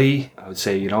early, I would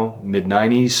say,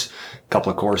 mid-90s, a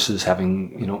couple of courses,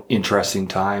 having, interesting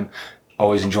time,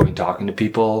 always enjoying talking to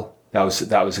people. That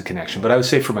was a connection. But I would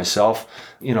say for myself,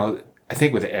 I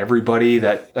think with everybody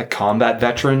that combat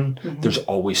veteran, there's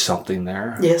always something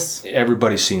there. Yes.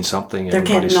 Everybody's seen something. There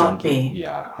can't not be.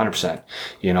 Yeah, 100%.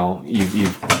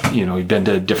 You've been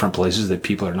to different places that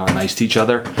people are not nice to each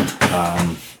other.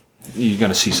 You're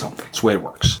going to see something. It's the way it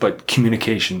works. But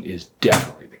communication is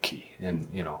definitely the key. and,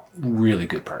 really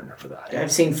good partner for that.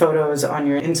 I've seen photos on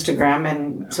your Instagram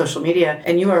and social media,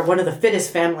 and you are one of the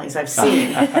fittest families I've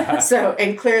seen. So,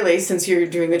 and clearly, since you're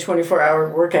doing the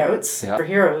 24-hour workouts for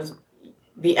Heroes,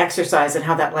 the exercise and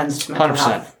how that lends to mental 100%.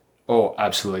 Health. Oh,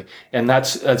 absolutely. And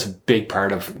that's a big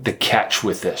part of the catch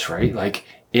with this, right? Like,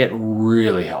 it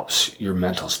really helps. Your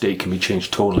mental state can be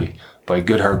changed totally by a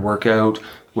good hard workout,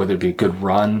 whether it be a good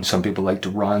run. Some people like to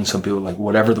run. Some people like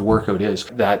whatever the workout is.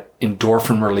 That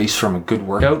endorphin release from a good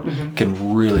workout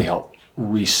can really help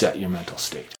reset your mental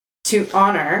state. To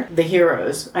honor the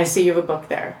heroes, I see you have a book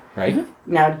there. Right.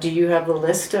 Mm-hmm. Now, do you have the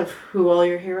list of who all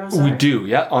your heroes are? We do,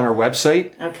 yeah, on our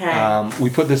website. Okay. We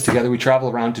put this together. We travel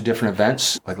around to different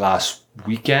events. Like last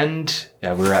weekend, we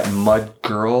were at Mud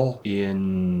Girl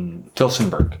in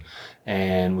Tilsonburg.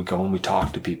 And we go and we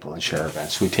talk to people and share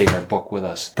events. We take our book with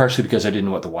us, partially because I didn't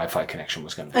know what the Wi-Fi connection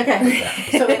was going to be.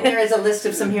 Okay. So there is a list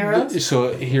of some heroes?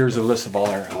 So here's a list of all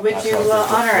our... Would you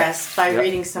honor us by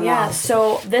reading some off? Yeah,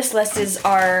 so this list is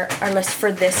our list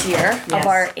for this year of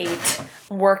our 8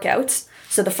 workouts.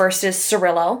 So the first is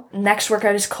Cirillo. Next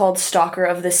workout is called Stalker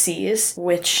of the Seas,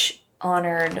 which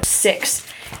honored 6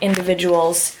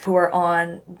 individuals who are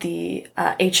on the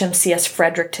HMCS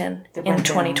Fredericton in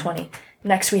 2020.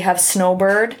 Next, we have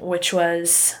Snowbird, which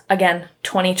was, again,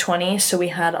 2020, so we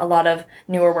had a lot of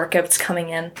newer workouts coming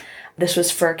in. This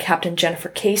was for Captain Jennifer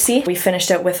Casey. We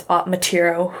finished out with Ott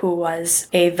Matiro, who was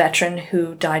a veteran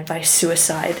who died by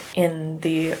suicide in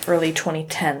the early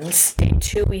 2010s. Day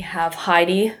 2, we have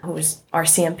Heidi, who was our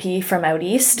CMP from out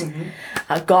east.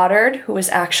 Goddard, who was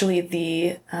actually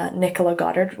Nicola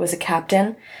Goddard, was a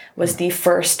captain, was the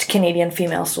first Canadian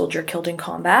female soldier killed in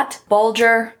combat.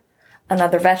 Bulger,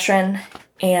 another veteran,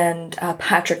 and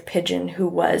Patrick Pigeon, who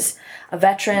was a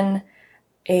veteran,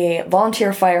 a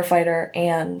volunteer firefighter,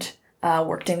 and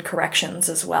worked in corrections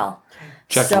as well.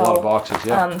 Checked a lot of boxes,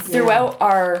 yeah. Throughout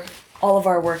all of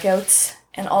our workouts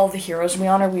and all of the heroes we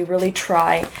honor, we really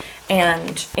try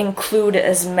and include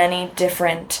as many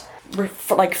different,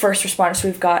 like first responders.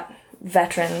 We've got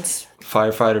veterans,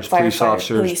 firefighters, police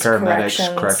officers,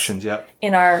 paramedics, corrections, yeah.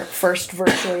 In our first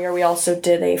virtual year, we also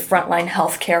did a frontline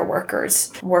healthcare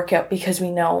workers workout because we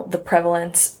know the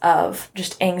prevalence of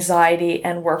just anxiety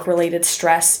and work-related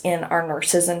stress in our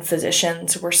nurses and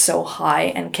physicians were so high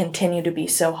and continue to be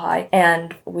so high.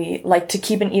 And we like to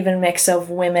keep an even mix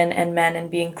of women and men and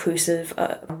be inclusive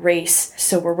of race.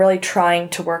 So we're really trying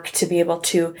to work to be able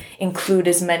to include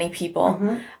as many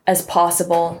people as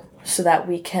possible so that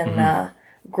we can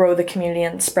grow the community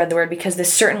and spread the word, because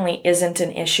this certainly isn't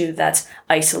an issue that's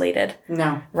isolated.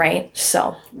 No. Right?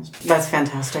 So. That's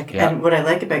fantastic. Yeah. And what I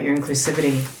like about your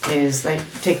inclusivity is, like,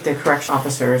 take the correction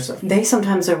officers. They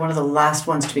sometimes are one of the last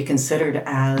ones to be considered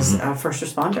as a first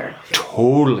responder.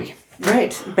 Totally.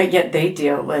 Right. But yet they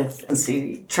deal with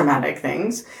traumatic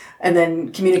things. And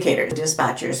then communicators,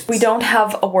 dispatchers. We don't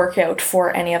have a workout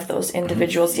for any of those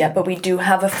individuals yet, but we do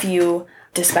have a few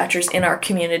dispatchers in our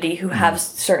community who have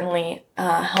certainly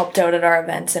helped out at our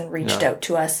events and reached out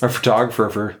to us. Our photographer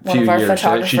for a few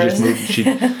years. She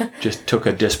just took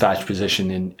a dispatch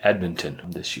position in Edmonton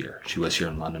this year. She was here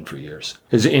in London for years.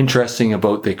 It's interesting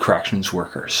about the corrections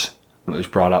workers. It was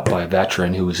brought up by a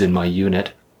veteran who was in my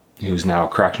unit, who's now a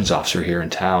corrections officer here in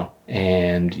town.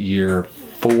 And year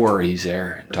 4, he's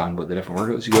there talking about the different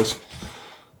workouts. He goes,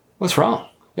 "What's wrong?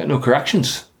 Got no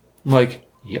corrections." I'm like,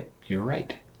 "Yep, you're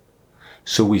right."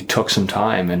 So we took some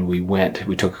time and we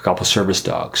took a couple service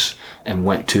dogs and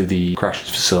went to the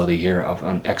corrections facility here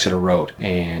on Exeter Road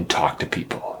and talked to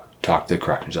people, talked to the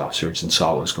corrections officers and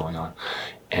saw what was going on.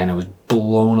 And I was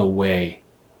blown away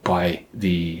by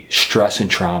the stress and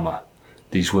trauma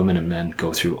these women and men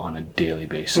go through on a daily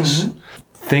basis.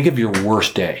 Think of your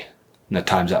worst day and that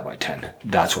times that by 10.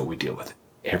 That's what we deal with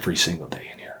every single day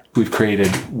in here. We've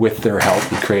created, with their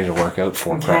help, we created a workout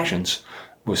for corrections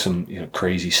with some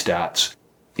crazy stats.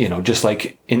 Just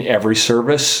like in every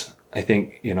service, I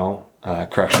think,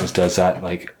 corrections does that.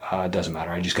 Like, it doesn't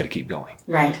matter. I just got to keep going.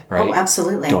 Right. Oh,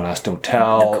 absolutely. Don't ask, don't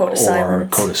tell. Code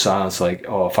of silence. Like,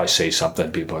 if I say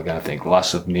something, people are going to think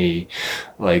less of me.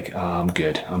 Like, I'm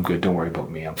good. Don't worry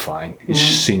about me. I'm fine. It's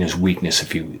just seen as weakness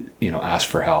if you, ask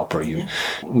for help or you.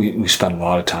 We spend a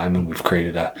lot of time and we've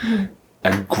created a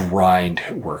grind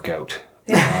workout.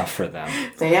 For them.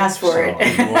 They asked for it.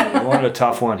 You want a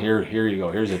tough one? Here you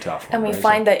go. Here's a tough one. And we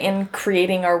find that in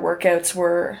creating our workouts,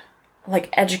 we're like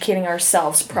educating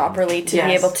ourselves properly to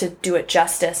be able to do it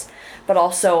justice. But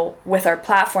also with our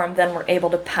platform, then we're able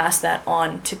to pass that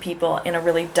on to people in a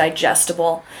really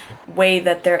digestible way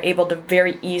that they're able to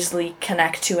very easily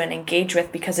connect to and engage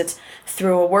with, because it's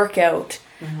through a workout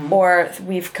or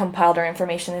we've compiled our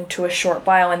information into a short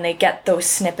bio, and they get those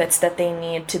snippets that they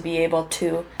need to be able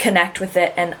to connect with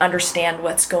it and understand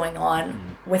what's going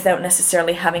on without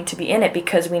necessarily having to be in it,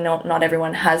 because we know not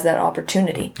everyone has that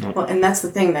opportunity. Well, and that's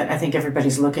the thing that I think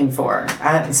everybody's looking for,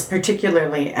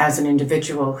 particularly as an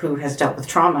individual who has dealt with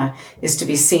trauma, is to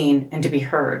be seen and to be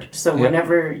heard. So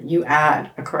whenever you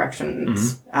add a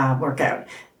corrections workout,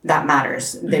 that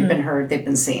matters. They've been heard, they've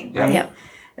been seen, right? Yeah.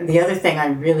 And the other thing I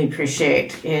really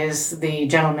appreciate is the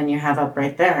gentleman you have up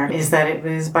right there, is that it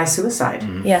was by suicide.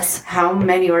 Yes. How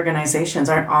many organizations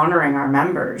aren't honoring our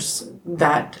members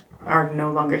that are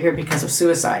no longer here because of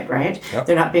suicide, right? Yep.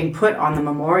 They're not being put on the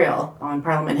memorial on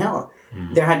Parliament Hill.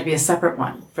 There had to be a separate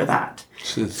one for that.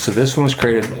 So this one was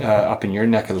created up in your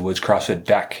neck of the woods, CrossFit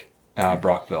Beck,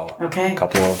 Brockville. Okay. A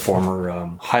couple of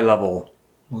former high-level,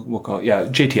 we'll call it,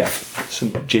 JTF, some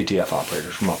JTF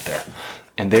operators from up there.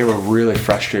 And they were really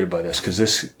frustrated by this because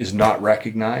this is not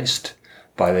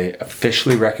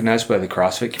officially recognized by the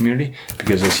CrossFit community,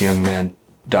 because this young man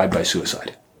died by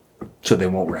suicide. So they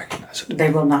won't recognize it. They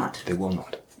will not. They will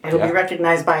not. It'll be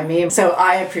recognized by me. So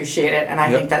I appreciate it, and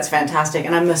I think that's fantastic.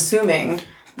 And I'm assuming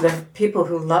the people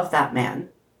who love that man,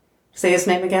 say his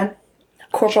name again?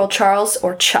 Corporal Charles,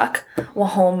 or Chuck,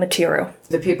 Wahome Matiru.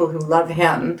 The people who love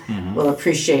him will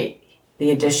appreciate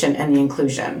the addition and the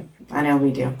inclusion. I know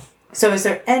we do. So is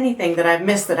there anything that I've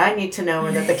missed that I need to know,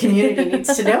 or that the community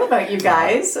needs to know about you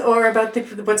guys, or about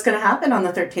what's going to happen on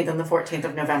the 13th and the 14th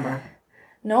of November?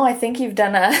 No, I think you've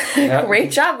done a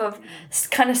great job of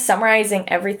kind of summarizing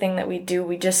everything that we do.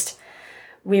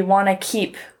 We want to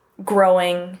keep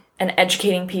growing and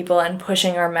educating people and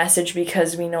pushing our message,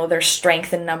 because we know there's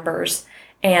strength in numbers.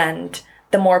 And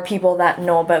the more people that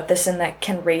know about this and that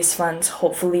can raise funds,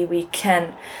 hopefully we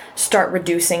can start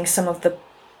reducing some of the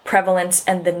prevalence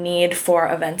and the need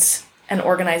for events and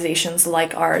organizations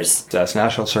like ours. That's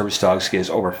National Service Dogs gets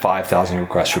over 5,000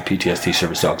 requests for PTSD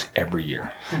service dogs every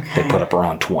year. Okay. They put up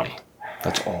around 20.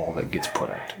 That's all that gets put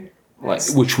out,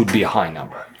 which would be a high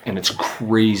number. And it's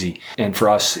crazy. And for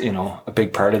us, a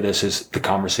big part of this is the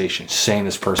conversation, saying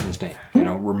this person's name,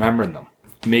 remembering them.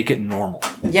 Make it normal.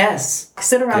 Yes.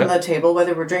 Sit around the table,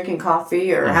 whether we're drinking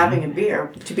coffee or having a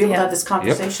beer, to be able to have this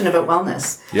conversation about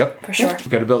wellness. Yep. For sure. We've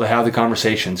got to be able to have the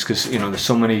conversations, because, there's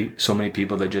so many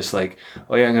people that just like,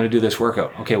 oh yeah, I'm going to do this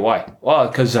workout. Okay, why? Well,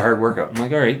 because it's a hard workout. I'm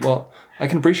like, all right, well, I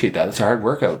can appreciate that. It's a hard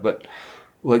workout, but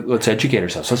let's educate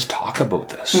ourselves. Let's talk about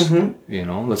this.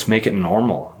 Let's make it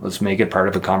normal. Let's make it part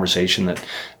of a conversation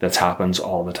that happens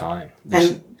all the time.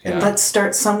 And let's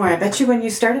start somewhere. I bet you when you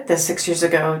started this 6 years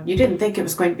ago, you didn't think it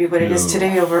was going to be what it is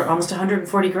today, over almost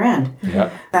 140 grand.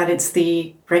 Yeah. That it's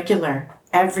the regular,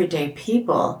 everyday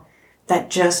people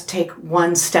that just take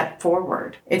one step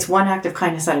forward. It's one act of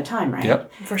kindness at a time, right?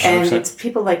 Yep. For sure. And it's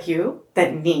people like you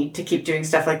that need to keep doing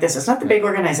stuff like this. It's not the big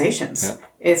organizations. Yeah.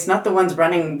 It's not the ones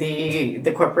running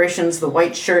the corporations, the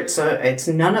white shirts. It's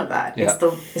none of that. Yeah.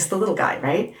 It's the little guy,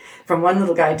 right? From one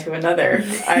little guy to another.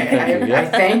 I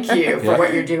thank you for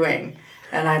what you're doing.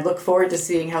 And I look forward to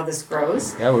seeing how this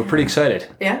grows. Yeah, we're pretty excited.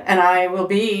 Yeah, and I will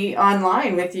be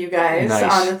online with you guys Nice.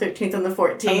 on the 13th and the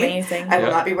 14th. Amazing. I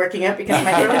will not be working out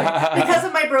because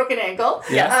of my broken ankle.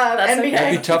 Yeah, that's okay.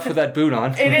 That'd be tough with that boot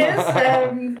on. It is,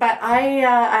 but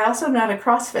I also am not a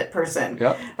CrossFit person.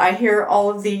 Yep. I hear all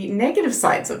of the negative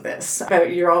sides of this,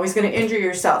 about you're always going to injure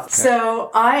yourself. Yep.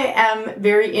 So I am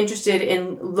very interested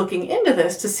in looking into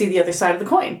this to see the other side of the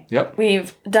coin. Yep.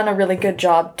 We've done a really good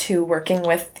job to working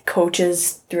with coaches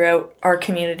throughout our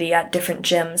community at different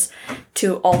gyms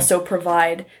to also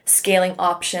provide scaling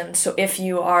options. So if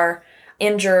you are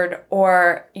injured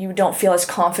or you don't feel as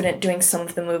confident doing some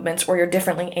of the movements, or you're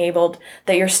differently abled,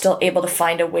 that you're still able to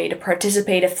find a way to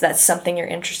participate if that's something you're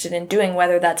interested in doing,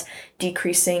 whether that's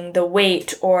decreasing the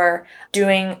weight or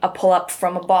doing a pull-up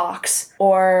from a box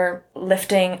or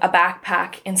lifting a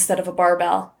backpack instead of a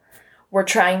barbell. We're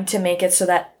trying to make it so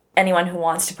that anyone who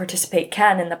wants to participate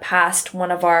can. In the past, one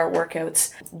of our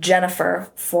workouts, Jennifer,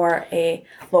 for a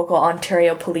local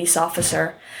Ontario police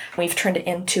officer, we've turned it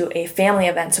into a family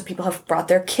event. So people have brought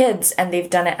their kids and they've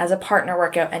done it as a partner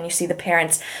workout, and you see the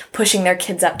parents pushing their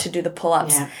kids up to do the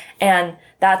pull-ups. Yeah. And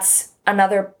that's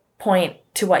another point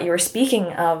to what you were speaking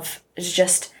of, is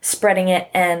just spreading it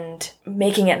and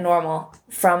making it normal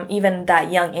from even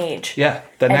that young age. Yeah,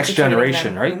 the next Educating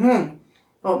generation, them. right? Mm-hmm.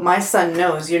 Well, my son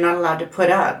knows you're not allowed to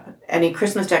put up any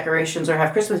Christmas decorations or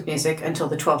have Christmas music until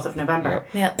the 12th of November. Yep.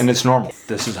 Yeah. And it's normal.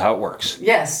 This is how it works.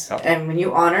 Yes. Yep. And when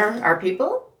you honor our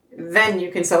people, then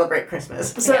you can celebrate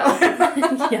Christmas. So,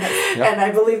 Yes. and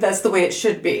I believe that's the way it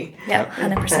should be. Yeah,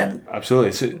 100%. Absolutely.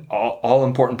 It's all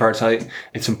important parts.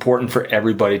 It's important for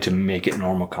everybody to make it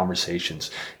normal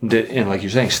conversations. And like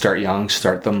you're saying, start young,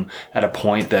 start them at a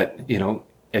point that,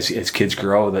 as kids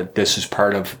grow, that this is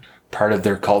part of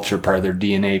their culture, part of their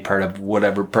DNA, part of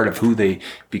whatever, part of who they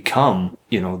become.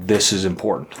 This is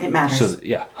important. It matters. So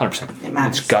 100%. It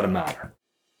matters. It's got to matter.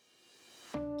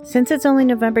 Since it's only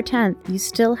November 10th, you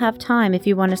still have time if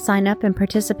you want to sign up and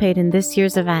participate in this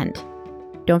year's event.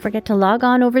 Don't forget to log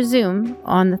on over Zoom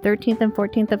on the 13th and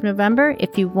 14th of November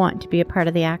if you want to be a part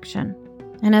of the action.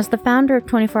 And as the founder of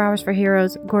 24 Hours for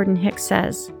Heroes, Gordon Hicks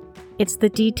says, it's the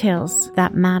details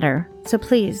that matter. So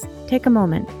please, take a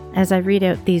moment as I read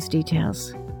out these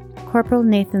details. Corporal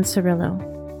Nathan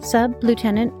Cirillo,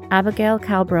 Sub-Lieutenant Abigail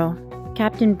Calbro,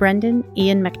 Captain Brendan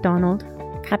Ian MacDonald,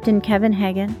 Captain Kevin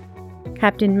Hagan,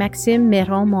 Captain Maxime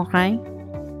Miron-Morin,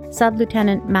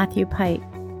 Sub-Lieutenant Matthew Pite,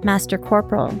 Master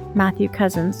Corporal Matthew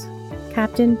Cousins,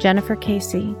 Captain Jennifer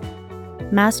Casey,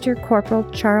 Master Corporal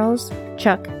Charles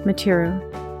Chuck Maturu,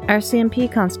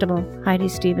 RCMP Constable Heidi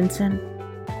Stevenson,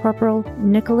 Corporal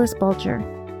Nicholas Bulger,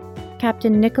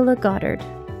 Captain Nicola Goddard,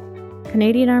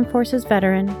 Canadian Armed Forces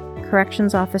veteran,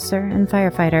 corrections officer, and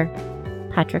firefighter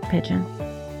Patrick Pigeon.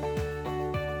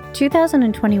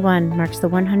 2021 marks the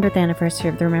 100th anniversary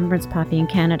of the Remembrance Poppy in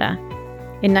Canada.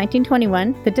 In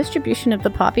 1921, the distribution of the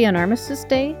poppy on Armistice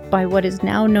Day by what is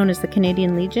now known as the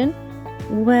Canadian Legion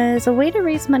was a way to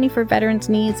raise money for veterans'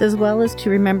 needs as well as to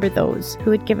remember those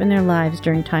who had given their lives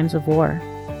during times of war.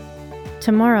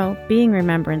 Tomorrow, being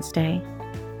Remembrance Day,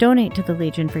 donate to the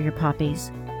Legion for your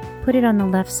poppies. Put it on the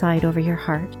left side over your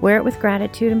heart. Wear it with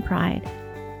gratitude and pride.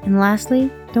 And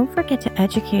lastly, don't forget to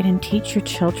educate and teach your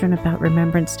children about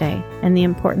Remembrance Day and the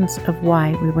importance of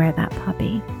why we wear that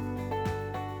poppy.